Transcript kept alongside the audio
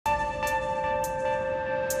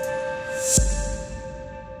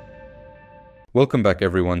Welcome back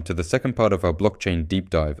everyone to the second part of our blockchain deep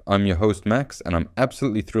dive. I'm your host Max, and I'm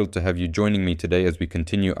absolutely thrilled to have you joining me today as we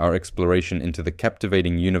continue our exploration into the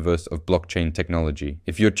captivating universe of blockchain technology.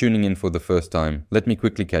 If you're tuning in for the first time, let me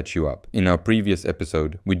quickly catch you up. In our previous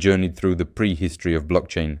episode, we journeyed through the prehistory of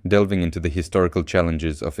blockchain, delving into the historical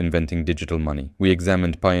challenges of inventing digital money. We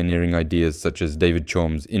examined pioneering ideas such as David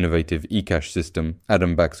Chaum's innovative eCash system,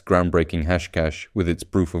 Adam Back's groundbreaking Hashcash with its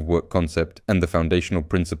proof-of-work concept, and the foundational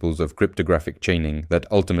principles of cryptographic chaining that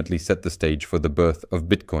ultimately set the stage for the birth of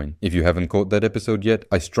Bitcoin. If you haven't caught that episode yet,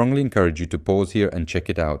 I strongly encourage you to pause here and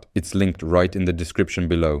check it out. It's linked right in the description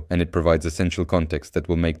below, and it provides essential context that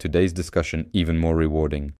will make today's discussion even more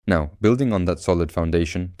rewarding. Now, building on that solid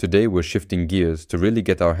foundation, today we're shifting gears to really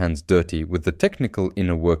get our hands dirty with the technical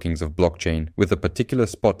inner workings of blockchain, with a particular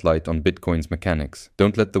spotlight on Bitcoin's mechanics.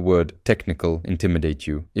 Don't let the word technical intimidate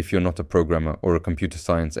you. If you're not a programmer or a computer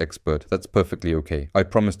science expert, that's perfectly okay. I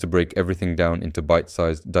promise to break everything down into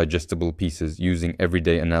bite-sized, digestible pieces using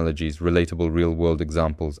everyday analogies, relatable real-world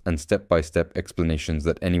examples, and step-by-step explanations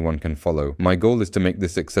that anyone can follow. My goal is to make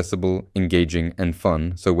this accessible, engaging, and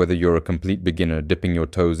fun, so whether you're a complete beginner dipping your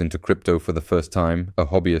toes into crypto for the first time, a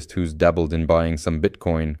hobbyist who's dabbled in buying some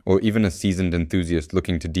Bitcoin, or even a seasoned enthusiast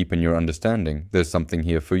looking to deepen your understanding, there's something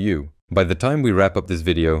here for you. By the time we wrap up this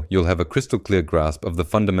video, you'll have a crystal clear grasp of the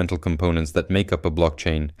fundamental components that make up a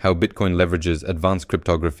blockchain, how Bitcoin leverages advanced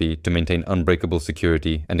cryptography to maintain unbreakable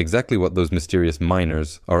security, and exactly what those mysterious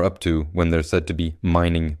miners are up to when they're said to be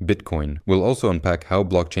mining Bitcoin. We'll also unpack how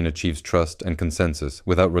blockchain achieves trust and consensus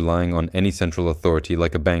without relying on any central authority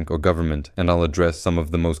like a bank or government, and I'll address some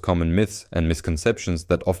of the most common myths and misconceptions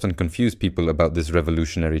that often confuse people about this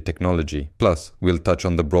revolutionary technology. Plus, we'll touch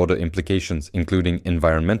on the broader implications, including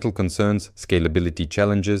environmental concerns, scalability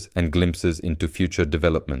challenges, and glimpses into future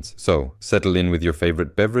developments. So, settle in with your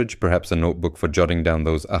favorite beverage, perhaps a notebook for jotting down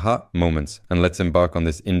those aha moments, and let's embark on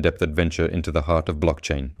this in-depth adventure into the heart of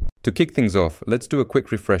blockchain. To kick things off, let's do a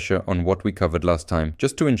quick refresher on what we covered last time,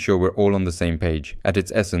 just to ensure we're all on the same page. At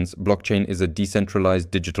its essence, blockchain is a decentralized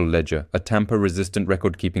digital ledger, a tamper-resistant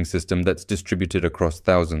record-keeping system that's distributed across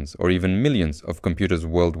thousands or even millions of computers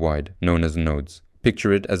worldwide, known as nodes.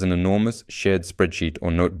 Picture it as an enormous shared spreadsheet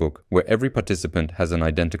or notebook where every participant has an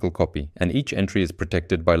identical copy, and each entry is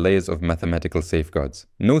protected by layers of mathematical safeguards.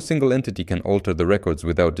 No single entity can alter the records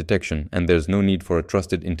without detection, and there's no need for a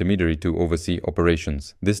trusted intermediary to oversee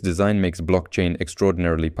operations. This design makes blockchain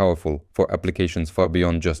extraordinarily powerful for applications far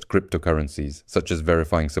beyond just cryptocurrencies, such as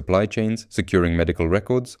verifying supply chains, securing medical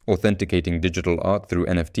records, authenticating digital art through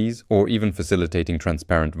NFTs, or even facilitating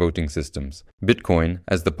transparent voting systems. Bitcoin,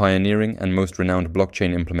 as the pioneering and most renowned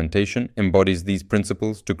blockchain implementation, embodies these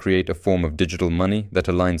principles to create a form of digital money that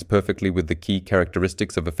aligns perfectly with the key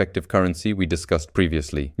characteristics of effective currency we discussed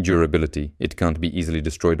previously. Durability, it can't be easily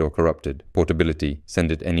destroyed or corrupted. Portability,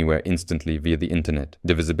 send it anywhere instantly via the internet.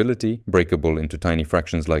 Divisibility, breakable into tiny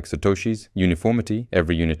fractions like satoshis. Uniformity,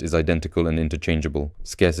 every unit is identical and interchangeable.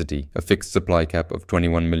 Scarcity, a fixed supply cap of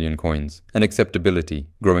 21 million coins. And acceptability,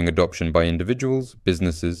 growing adoption by individuals,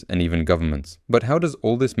 businesses, and even governments. But how does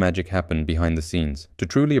all this magic happen behind the scenes? To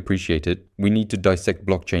truly appreciate it, we need to dissect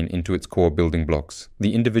blockchain into its core building blocks.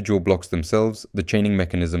 The individual blocks themselves, the chaining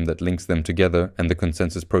mechanism that links them together, and the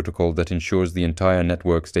consensus protocol that ensures the entire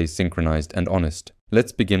network stays synchronized and honest.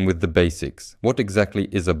 Let's begin with the basics. What exactly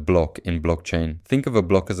is a block in blockchain? Think of a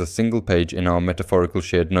block as a single page in our metaphorical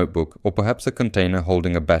shared notebook, or perhaps a container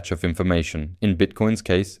holding a batch of information. In Bitcoin's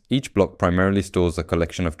case, each block primarily stores a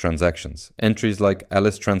collection of transactions. Entries like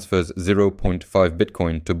Alice transfers 0.5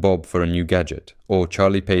 Bitcoin to Bob for a new gadget, or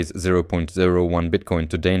Charlie pays 0.01 Bitcoin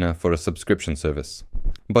to Dana for a subscription service.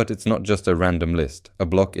 But it's not just a random list. A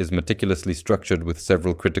block is meticulously structured with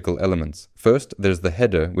several critical elements. First, there's the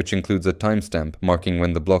header, which includes a timestamp marking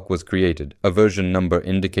when the block was created, a version number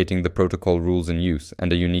indicating the protocol rules in use,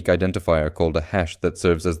 and a unique identifier called a hash that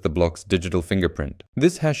serves as the block's digital fingerprint.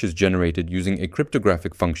 This hash is generated using a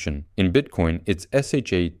cryptographic function. In Bitcoin, it's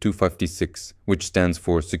SHA-256, which stands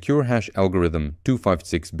for Secure Hash Algorithm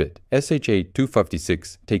 256-bit.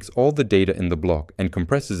 SHA-256 takes all the data in the block and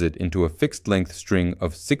compresses it into a fixed-length string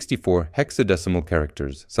of 64 hexadecimal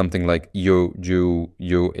characters, something like yo, ju,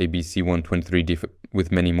 yo, ABC123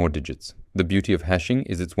 with many more digits. The beauty of hashing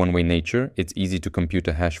is its one-way nature. It's easy to compute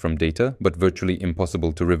a hash from data, but virtually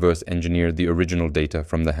impossible to reverse engineer the original data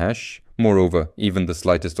from the hash. Moreover, even the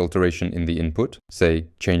slightest alteration in the input, say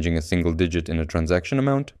changing a single digit in a transaction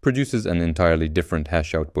amount, produces an entirely different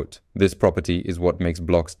hash output. This property is what makes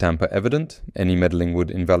blocks tamper evident. Any meddling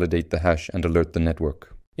would invalidate the hash and alert the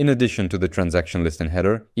network. In addition to the transaction list and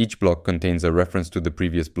header, each block contains a reference to the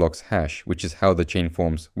previous block's hash, which is how the chain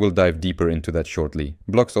forms. We'll dive deeper into that shortly.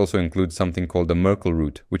 Blocks also include something called a Merkle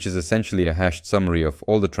root, which is essentially a hashed summary of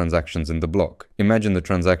all the transactions in the block. Imagine the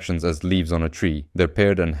transactions as leaves on a tree. They're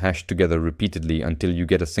paired and hashed together repeatedly until you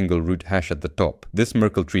get a single root hash at the top. This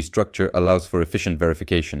Merkle tree structure allows for efficient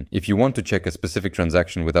verification. If you want to check a specific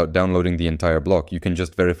transaction without downloading the entire block, you can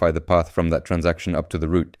just verify the path from that transaction up to the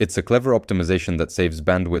root. It's a clever optimization that saves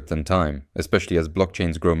bandwidth and time, especially as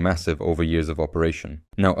blockchains grow massive over years of operation.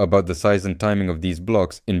 Now, about the size and timing of these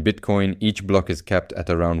blocks, in Bitcoin, each block is capped at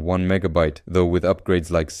around 1 megabyte, though with upgrades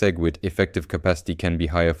like SegWit, effective capacity can be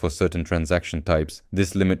higher for certain transaction types.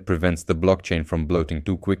 This limit prevents the blockchain from bloating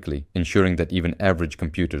too quickly, ensuring that even average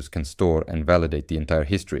computers can store and validate the entire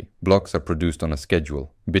history. Blocks are produced on a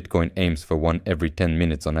schedule. Bitcoin aims for one every 10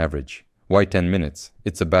 minutes on average. Why 10 minutes?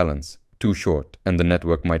 It's a balance. Too short, and the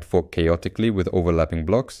network might fork chaotically with overlapping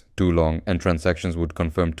blocks. Too long, and transactions would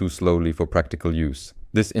confirm too slowly for practical use.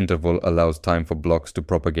 This interval allows time for blocks to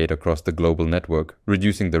propagate across the global network,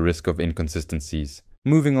 reducing the risk of inconsistencies.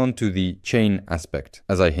 Moving on to the chain aspect.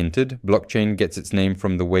 As I hinted, blockchain gets its name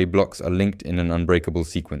from the way blocks are linked in an unbreakable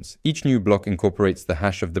sequence. Each new block incorporates the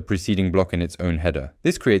hash of the preceding block in its own header.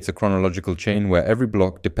 This creates a chronological chain where every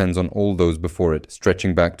block depends on all those before it,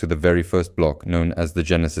 stretching back to the very first block, known as the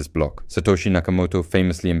Genesis block. Satoshi Nakamoto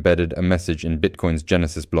famously embedded a message in Bitcoin's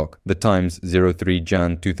Genesis block, the Times 03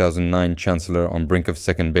 Jan 2009 Chancellor on brink of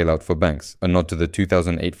second bailout for banks, a nod to the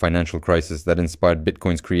 2008 financial crisis that inspired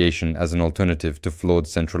Bitcoin's creation as an alternative to flawed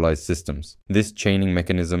centralized systems. This chaining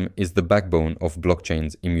mechanism is the backbone of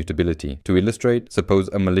blockchain's immutability. To illustrate, suppose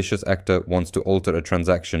a malicious actor wants to alter a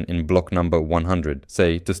transaction in block number 100,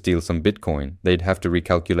 say to steal some Bitcoin. They'd have to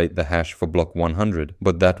recalculate the hash for block 100,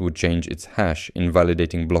 but that would change its hash,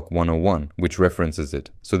 invalidating block 101, which references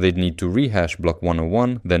it. So they'd need to rehash block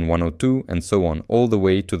 101, then 102, and so on, all the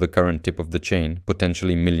way to the current tip of the chain,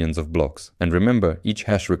 potentially millions of blocks. And remember, each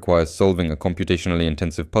hash requires solving a computationally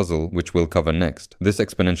intensive puzzle, which we'll cover next. This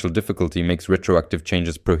exponential difficulty makes retroactive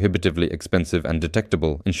changes prohibitively expensive and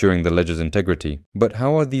detectable, ensuring the ledger's integrity. But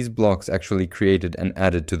how are these blocks actually created and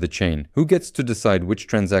added to the chain? Who gets to decide which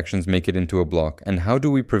transactions make it into a block, and how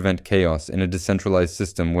do we prevent chaos in a decentralized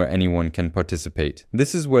system where anyone can participate?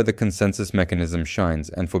 This is where the consensus mechanism shines,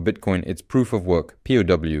 and for Bitcoin it's proof of work,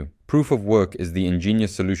 POW. Proof of work is the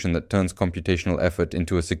ingenious solution that turns computational effort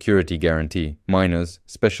into a security guarantee. Miners,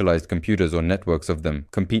 specialized computers or networks of them,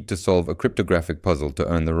 compete to solve a cryptographic puzzle to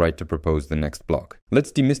earn the right to propose the next block.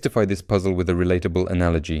 Let's demystify this puzzle with a relatable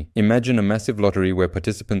analogy. Imagine a massive lottery where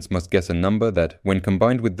participants must guess a number that, when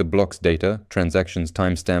combined with the block's data, transactions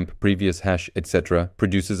timestamp, previous hash, etc.,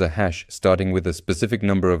 produces a hash starting with a specific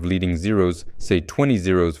number of leading zeros, say 20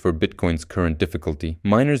 zeros for Bitcoin's current difficulty.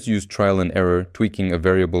 Miners use trial and error, tweaking a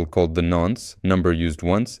variable called the nonce, number used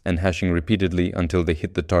once, and hashing repeatedly until they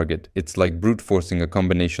hit the target. It's like brute forcing a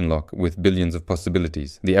combination lock with billions of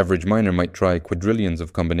possibilities. The average miner might try quadrillions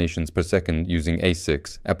of combinations per second using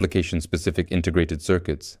ASICs, application-specific integrated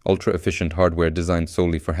circuits, ultra-efficient hardware designed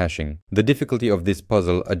solely for hashing. The difficulty of this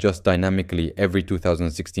puzzle adjusts dynamically every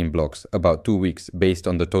 2016 blocks, about 2 weeks, based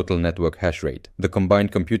on the total network hash rate, the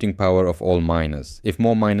combined computing power of all miners. If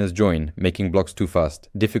more miners join, making blocks too fast,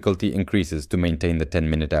 difficulty increases to maintain the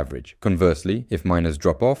 10-minute average. Conversely, if miners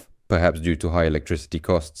drop off, perhaps due to high electricity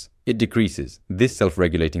costs, it decreases. This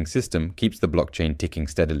self-regulating system keeps the blockchain ticking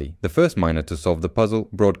steadily. The first miner to solve the puzzle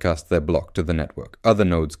broadcasts their block to the network. Other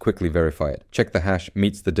nodes quickly verify it, check the hash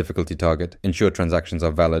meets the difficulty target, ensure transactions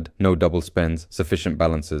are valid, no double spends, sufficient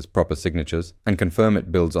balances, proper signatures, and confirm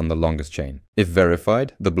it builds on the longest chain. If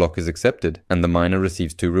verified, the block is accepted, and the miner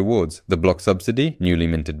receives 2 rewards. The block subsidy, newly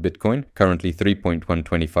minted Bitcoin, currently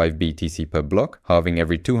 3.125 BTC per block, halving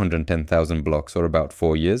every 210,000 blocks or about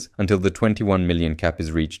 4 years, until the 21 million cap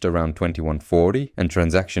is reached around 2140, and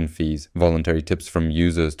transaction fees, voluntary tips from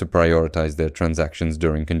users to prioritize their transactions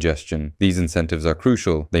during congestion. These incentives are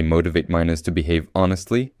crucial. They motivate miners to behave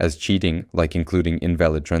honestly, as cheating, like including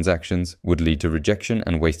invalid transactions, would lead to rejection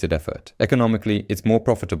and wasted effort. Economically, it's more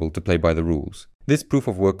profitable to play by the rules. This proof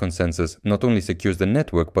of work consensus not only secures the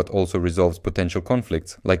network but also resolves potential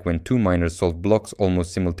conflicts, like when 2 miners solve blocks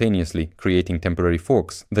almost simultaneously, creating temporary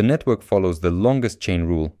forks. The network follows the longest chain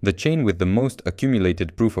rule. The chain with the most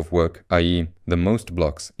accumulated proof of work, i.e., the most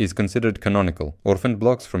blocks, is considered canonical. Orphaned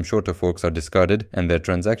blocks from shorter forks are discarded, and their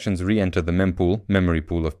transactions re-enter the mempool, memory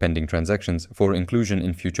pool of pending transactions, for inclusion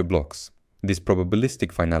in future blocks. This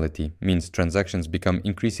probabilistic finality means transactions become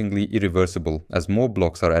increasingly irreversible as more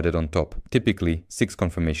blocks are added on top. Typically, 6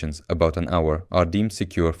 confirmations, about an hour, are deemed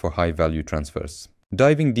secure for high-value transfers.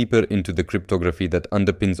 Diving deeper into the cryptography that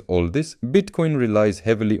underpins all this, Bitcoin relies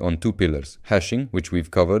heavily on two pillars: hashing, which we've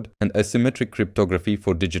covered, and asymmetric cryptography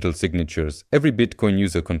for digital signatures. Every Bitcoin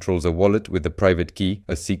user controls a wallet with a private key,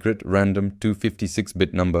 a secret, random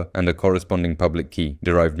 256-bit number, and a corresponding public key,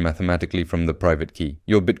 derived mathematically from the private key.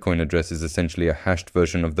 Your Bitcoin address is essentially a hashed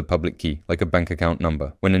version of the public key, like a bank account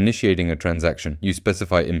number. When initiating a transaction, you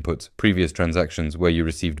specify inputs, previous transactions where you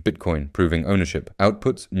received Bitcoin, proving ownership,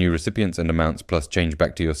 outputs, new recipients and amounts plus change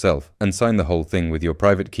back to yourself, and sign the whole thing with your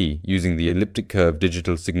private key using the elliptic curve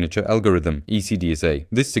digital signature algorithm, ECDSA.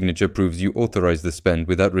 This signature proves you authorize the spend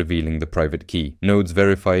without revealing the private key. Nodes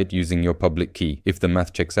verify it using your public key. If the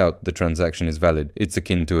math checks out, the transaction is valid. It's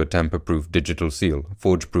akin to a tamper-proof digital seal,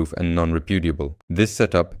 forge-proof and non-repudiable. This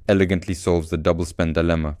setup elegantly solves the double spend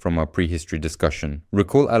dilemma from our prehistory discussion.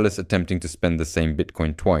 Recall Alice attempting to spend the same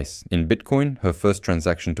Bitcoin twice. In Bitcoin, her first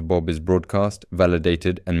transaction to Bob is broadcast,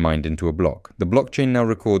 validated, and mined into a block. The blockchain now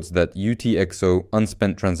records that UTXO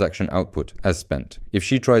unspent transaction output as spent. If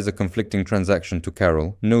she tries a conflicting transaction to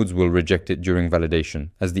Carol, nodes will reject it during validation,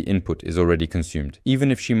 as the input is already consumed.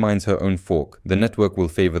 Even if she mines her own fork, the network will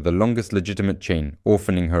favor the longest legitimate chain,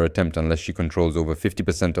 orphaning her attempt unless she controls over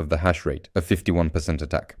 50% of the hash rate, a 51%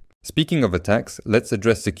 attack. Speaking of attacks, let's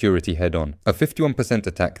address security head-on. A 51%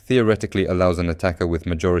 attack theoretically allows an attacker with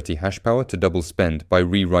majority hash power to double spend by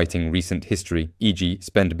rewriting recent history, e.g.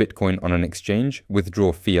 spend Bitcoin on an exchange,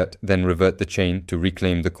 withdraw fiat, then revert the chain to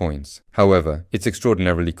reclaim the coins. However, it's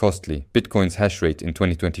extraordinarily costly. Bitcoin's hash rate in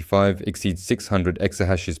 2025 exceeds 600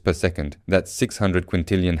 exahashes per second. That's 600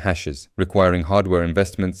 quintillion hashes, requiring hardware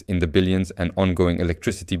investments in the billions and ongoing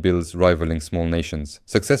electricity bills rivaling small nations.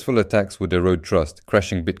 Successful attacks would erode trust,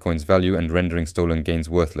 crashing Bitcoin's value and rendering stolen gains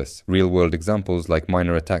worthless. Real-world examples like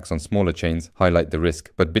minor attacks on smaller chains highlight the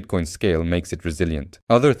risk, but Bitcoin's scale makes it resilient.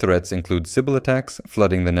 Other threats include Sybil attacks,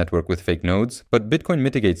 flooding the network with fake nodes, but Bitcoin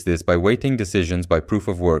mitigates this by weighting decisions by proof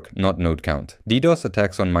of work, not node count. DDoS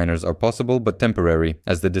attacks on miners are possible but temporary,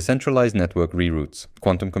 as the decentralized network reroutes.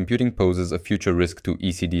 Quantum computing poses a future risk to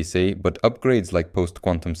ECDSA, but upgrades like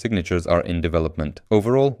post-quantum signatures are in development.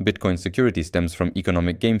 Overall, Bitcoin's security stems from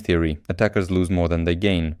economic game theory. Attackers lose more than they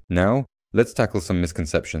gain. Now, let's tackle some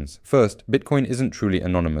misconceptions. First, Bitcoin isn't truly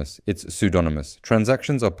anonymous, it's pseudonymous.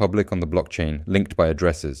 Transactions are public on the blockchain, linked by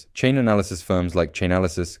addresses. Chain analysis firms like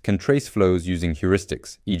Chainalysis can trace flows using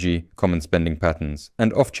heuristics, e.g. common spending patterns,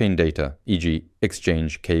 and off-chain data, e.g.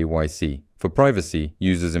 exchange KYC. For privacy,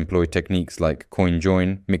 users employ techniques like coin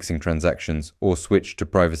join, mixing transactions, or switch to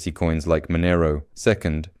privacy coins like Monero.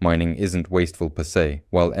 Second, mining isn't wasteful per se.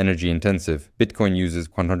 While energy intensive, Bitcoin uses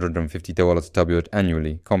 150 terawatt-hours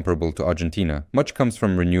annually, comparable to Argentina. Much comes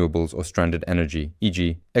from renewables or stranded energy,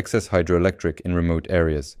 e.g. excess hydroelectric in remote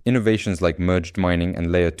areas. Innovations like merged mining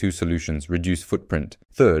and layer 2 solutions reduce footprint.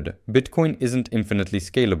 Third, Bitcoin isn't infinitely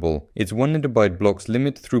scalable. Its 1 MB blocks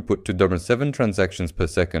limit throughput to 7 transactions per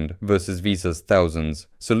second versus Visa's thousands.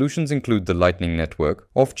 Solutions include the Lightning Network,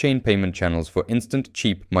 off-chain payment channels for instant,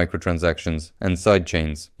 cheap microtransactions, and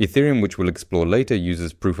sidechains. Ethereum, which we'll explore later,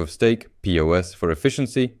 uses proof of stake, POS, for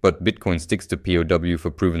efficiency, but Bitcoin sticks to POW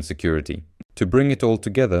for proven security. To bring it all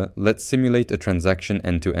together, let's simulate a transaction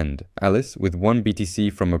end-to-end. Alice, with 1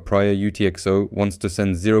 BTC from a prior UTXO, wants to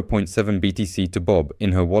send 0.7 BTC to Bob.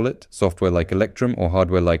 In her wallet, software like Electrum or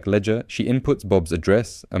hardware like Ledger, she inputs Bob's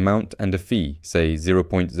address, amount, and a fee, say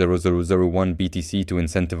 0.0001 BTC to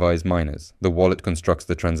incentivize miners. The wallet constructs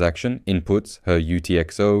the transaction, inputs her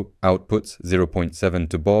UTXO, outputs 0.7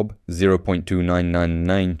 to Bob,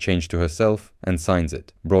 0.2999 change to herself, and signs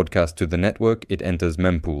it. Broadcast to the network, it enters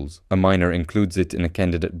mempools. A miner includes it in a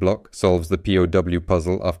candidate block, solves the POW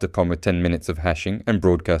puzzle after 10 minutes of hashing, and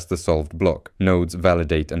broadcasts the solved block. Nodes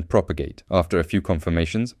validate and propagate. After a few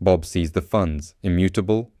confirmations, Bob sees the funds.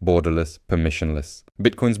 Immutable, borderless, permissionless.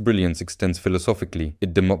 Bitcoin's brilliance extends philosophically.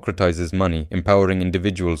 It democratizes money, empowering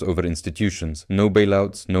individuals over institutions. No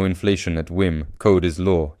bailouts, no inflation at whim. Code is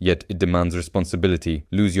law, yet it demands responsibility.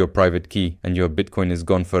 Lose your private key, and your Bitcoin is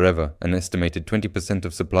gone forever. An estimated 20%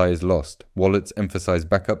 of supply is lost. Wallets emphasize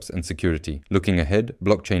backups and security. Looking ahead,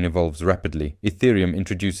 blockchain evolves rapidly. Ethereum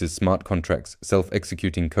introduces smart contracts,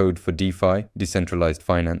 self-executing code for DeFi, decentralized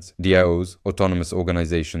finance, DAOs, autonomous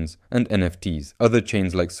organizations, and NFTs. Other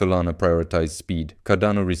chains like Solana prioritize speed.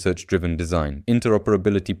 Cardano research-driven design.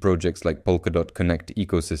 Interoperability projects like Polkadot connect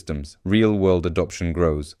ecosystems. Real-world adoption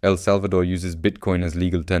grows. El Salvador uses Bitcoin as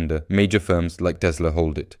legal tender. Major firms like Tesla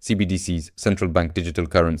hold it. CBDCs, central bank digital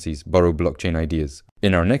currencies, borrow blockchain ideas.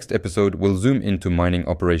 In our next episode, we'll zoom into mining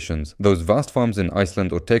operations. Those vast farms in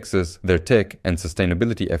Iceland or Texas, their tech and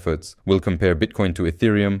sustainability efforts. We'll compare Bitcoin to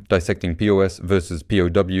Ethereum, dissecting POS versus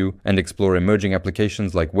POW, and explore emerging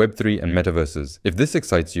applications like Web3 and metaverses. If this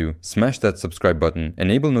excites you, smash that subscribe button,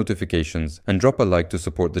 enable notifications, and drop a like to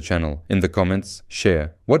support the channel. In the comments,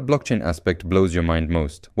 share. What blockchain aspect blows your mind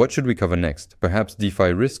most? What should we cover next? Perhaps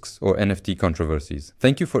DeFi risks or NFT controversies?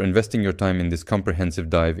 Thank you for investing your time in this comprehensive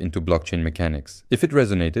dive into blockchain mechanics. If it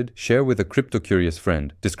resonated, share with a crypto-curious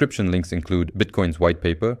friend. Description links include Bitcoin's white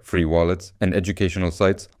paper, free wallets, and educational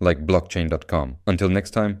sites like blockchain.com. Until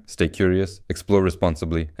next time, stay curious, explore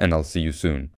responsibly, and I'll see you soon.